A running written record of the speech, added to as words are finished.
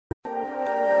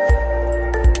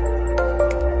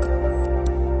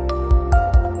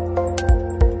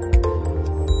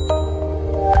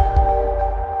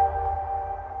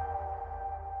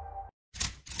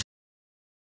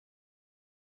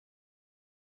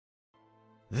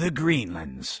The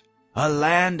Greenlands, a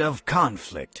land of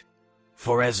conflict.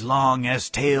 For as long as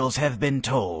tales have been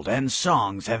told and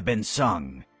songs have been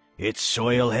sung, its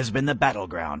soil has been the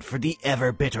battleground for the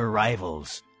ever-bitter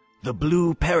rivals, the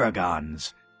Blue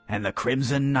Paragons and the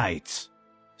Crimson Knights.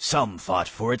 Some fought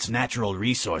for its natural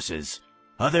resources,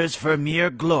 others for mere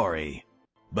glory,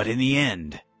 but in the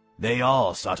end, they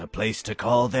all sought a place to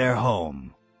call their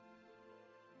home.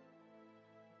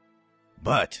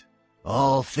 But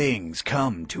all things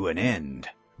come to an end.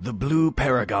 The Blue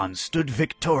Paragons stood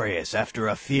victorious after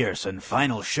a fierce and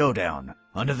final showdown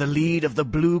under the lead of the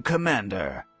Blue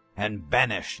Commander, and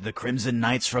banished the Crimson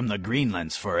Knights from the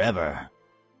Greenlands forever.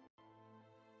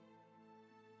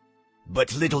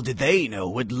 But little did they know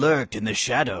what lurked in the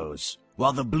shadows.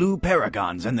 While the Blue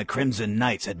Paragons and the Crimson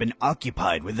Knights had been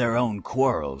occupied with their own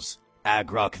quarrels,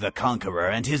 Agrok the Conqueror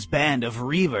and his band of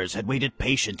Reavers had waited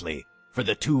patiently for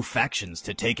the two factions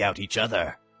to take out each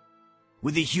other.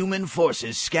 With the human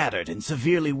forces scattered and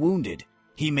severely wounded,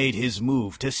 he made his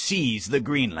move to seize the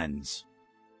Greenlands.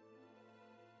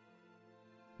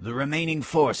 The remaining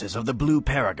forces of the Blue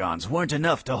Paragons weren't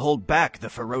enough to hold back the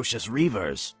ferocious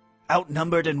Reavers.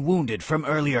 Outnumbered and wounded from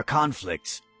earlier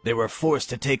conflicts, they were forced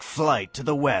to take flight to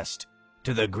the west,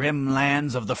 to the grim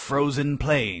lands of the frozen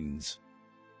plains.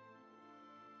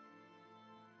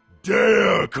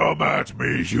 Dare come at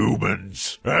me,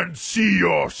 humans, and see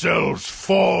yourselves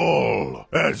fall,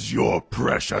 as your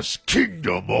precious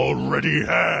kingdom already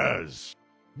has.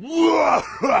 Do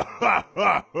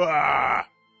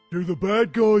the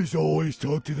bad guys always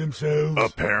talk to themselves?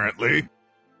 Apparently.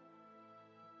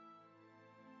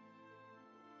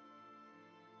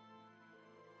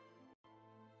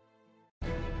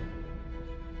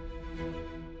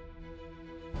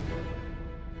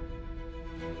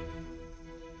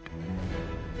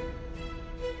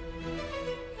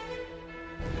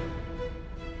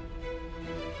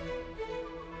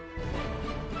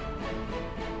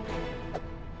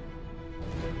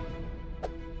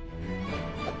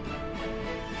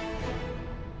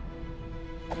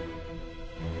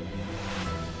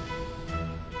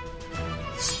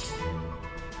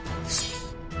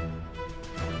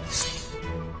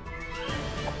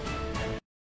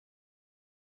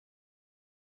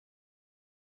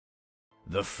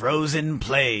 The frozen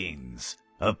plains,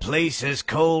 a place as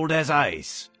cold as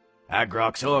ice.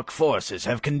 Agrok's orc forces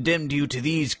have condemned you to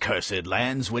these cursed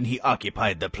lands when he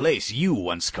occupied the place you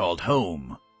once called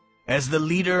home. As the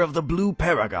leader of the Blue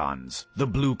Paragons, the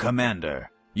Blue Commander,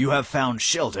 you have found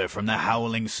shelter from the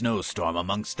howling snowstorm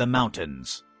amongst the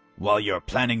mountains. While you're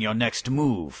planning your next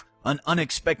move, an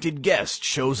unexpected guest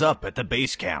shows up at the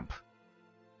base camp.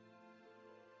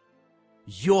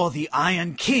 You're the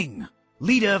Iron King,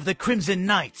 leader of the Crimson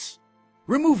Knights.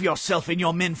 Remove yourself and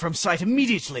your men from sight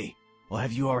immediately, or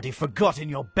have you already forgotten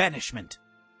your banishment?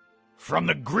 From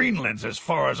the Greenlands, as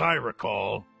far as I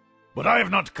recall. But I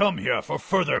have not come here for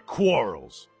further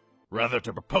quarrels, rather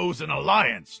to propose an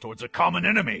alliance towards a common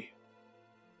enemy.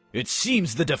 It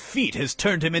seems the defeat has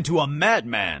turned him into a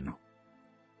madman.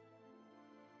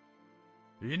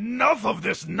 Enough of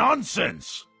this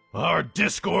nonsense! Our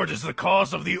discord is the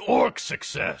cause of the orc's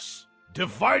success.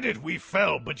 Divided we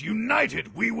fell, but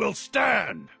united we will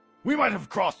stand. We might have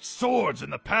crossed swords in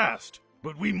the past,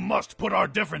 but we must put our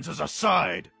differences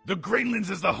aside. The Greenlands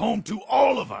is the home to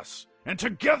all of us, and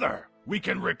together we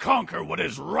can reconquer what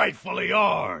is rightfully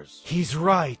ours. He's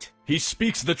right. He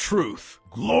speaks the truth.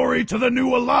 Glory to the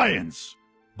new alliance!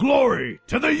 Glory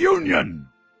to the Union!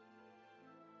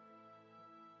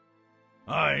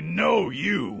 I know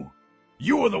you.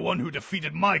 You are the one who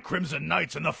defeated my Crimson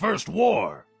Knights in the First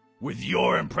War. With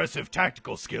your impressive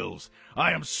tactical skills,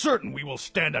 I am certain we will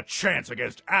stand a chance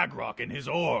against Agrok and his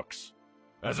orcs.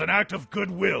 As an act of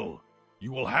goodwill,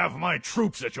 you will have my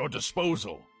troops at your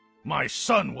disposal. My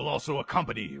son will also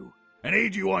accompany you and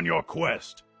aid you on your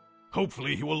quest.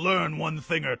 Hopefully he will learn one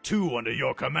thing or two under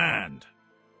your command.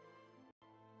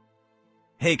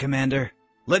 Hey, Commander.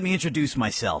 Let me introduce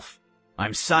myself.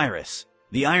 I'm Cyrus,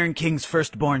 the Iron King's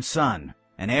firstborn son,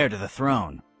 and heir to the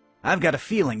throne. I've got a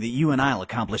feeling that you and I'll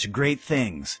accomplish great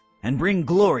things, and bring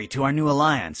glory to our new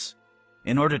alliance.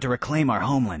 In order to reclaim our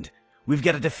homeland, we've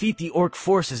got to defeat the orc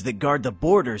forces that guard the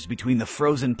borders between the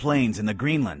frozen plains and the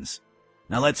Greenlands.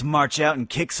 Now let's march out and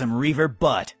kick some Reaver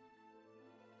butt.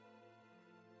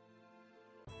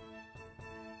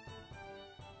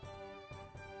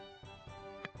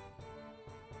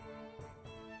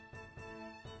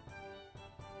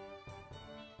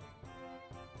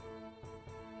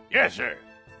 Yes, sir.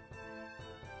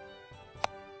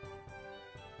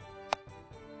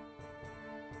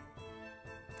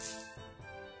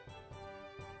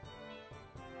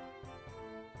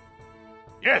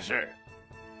 Yes, sir.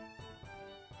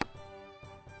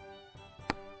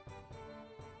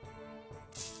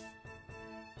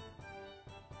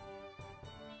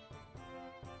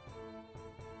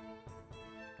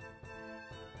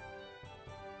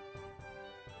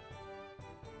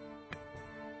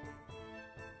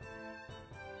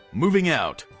 Moving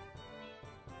out.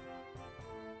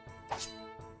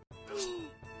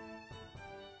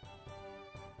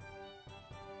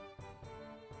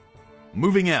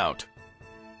 Moving out.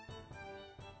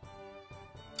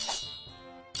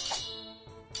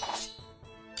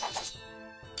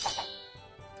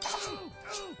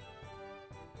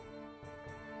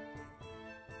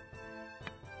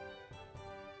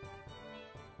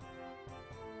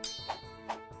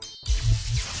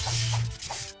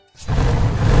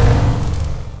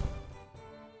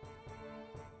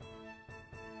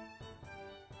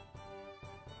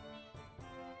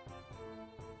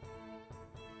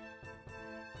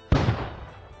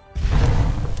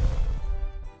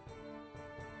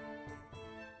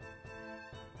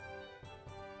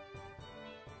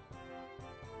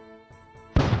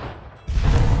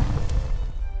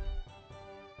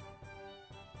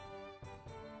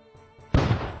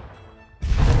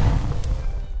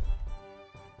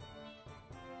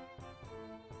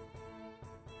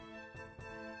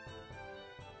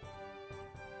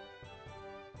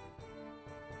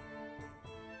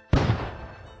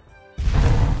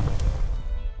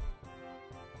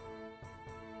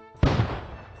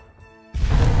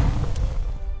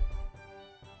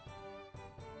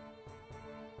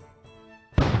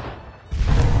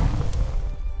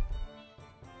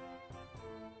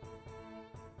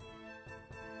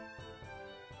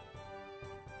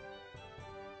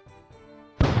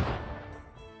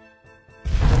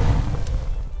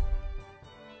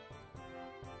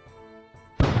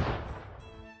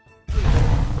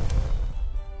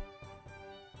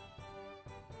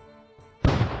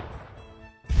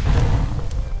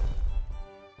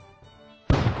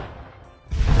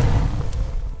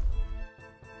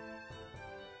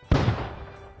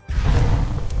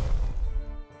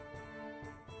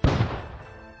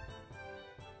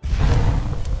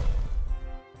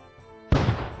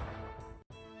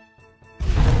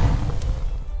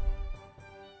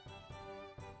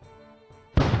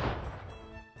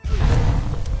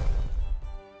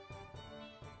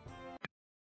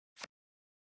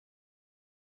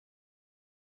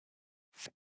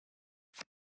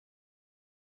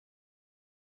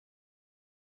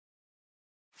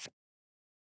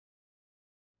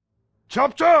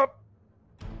 Chop chop!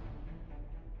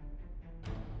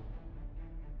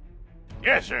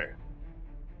 Yes, sir.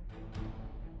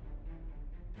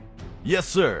 Yes,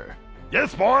 sir.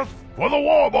 Yes, boss. For the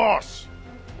war, boss.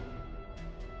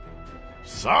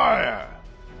 Sire.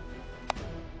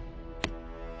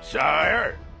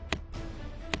 Sire.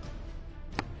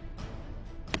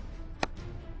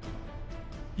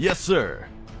 Yes, sir.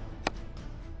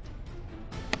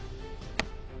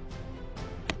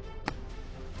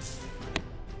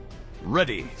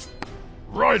 Ready.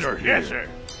 Rider here. Yes, sir.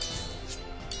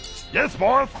 Yes,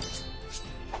 boss.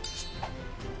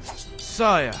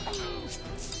 Sire.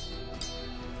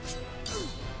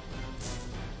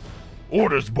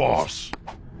 Orders, boss.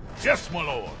 Yes, my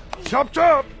lord. Chop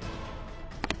chop.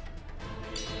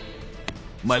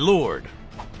 My lord.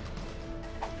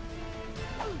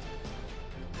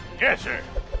 Yes, sir.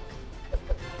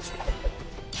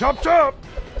 Chop chop.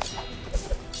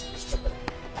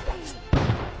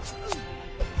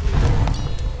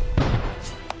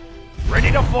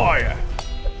 Ready to fire.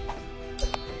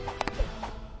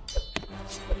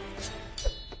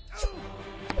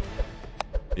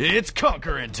 It's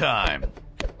conquering time.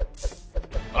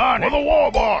 On for the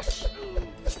war, boss.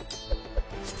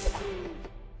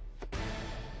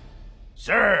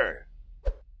 Sir.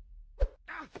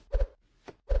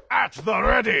 At the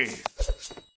ready.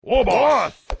 War,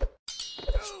 boss.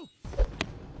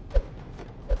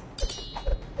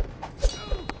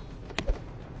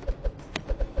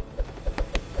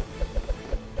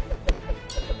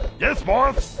 Yes,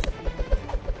 boss.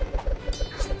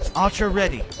 Archer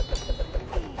ready.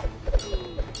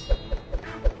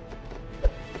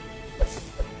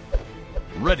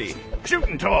 Ready.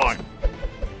 Shooting time.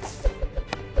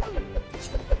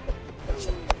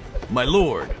 My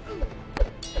lord.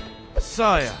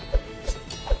 Sire.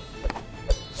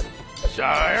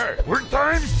 Sire. Work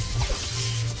time.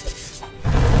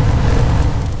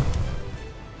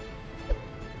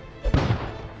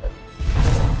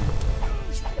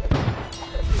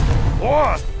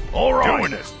 Boss. All right.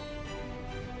 Doing it.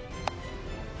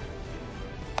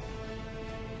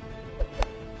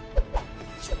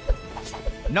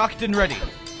 Knocked and ready.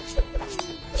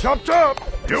 Chop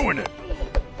chop! Doing it!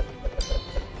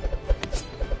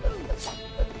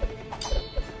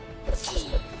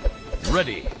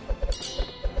 Ready.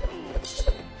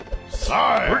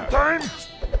 Sire! Work time?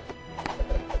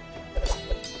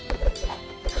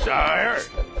 Sire!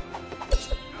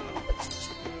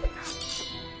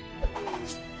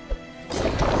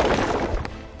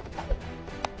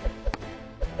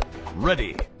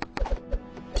 Ready.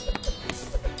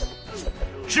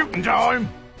 Shooting time!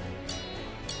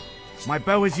 My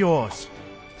bow is yours.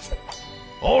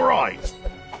 All right.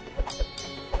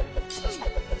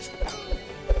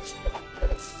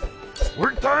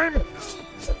 Work time?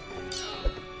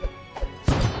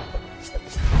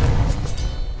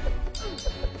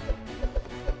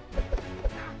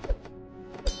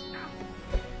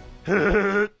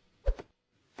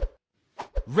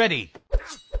 Ready.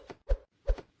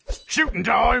 Shooting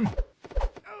time!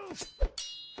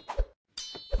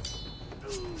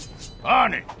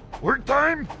 On it! Work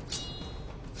time?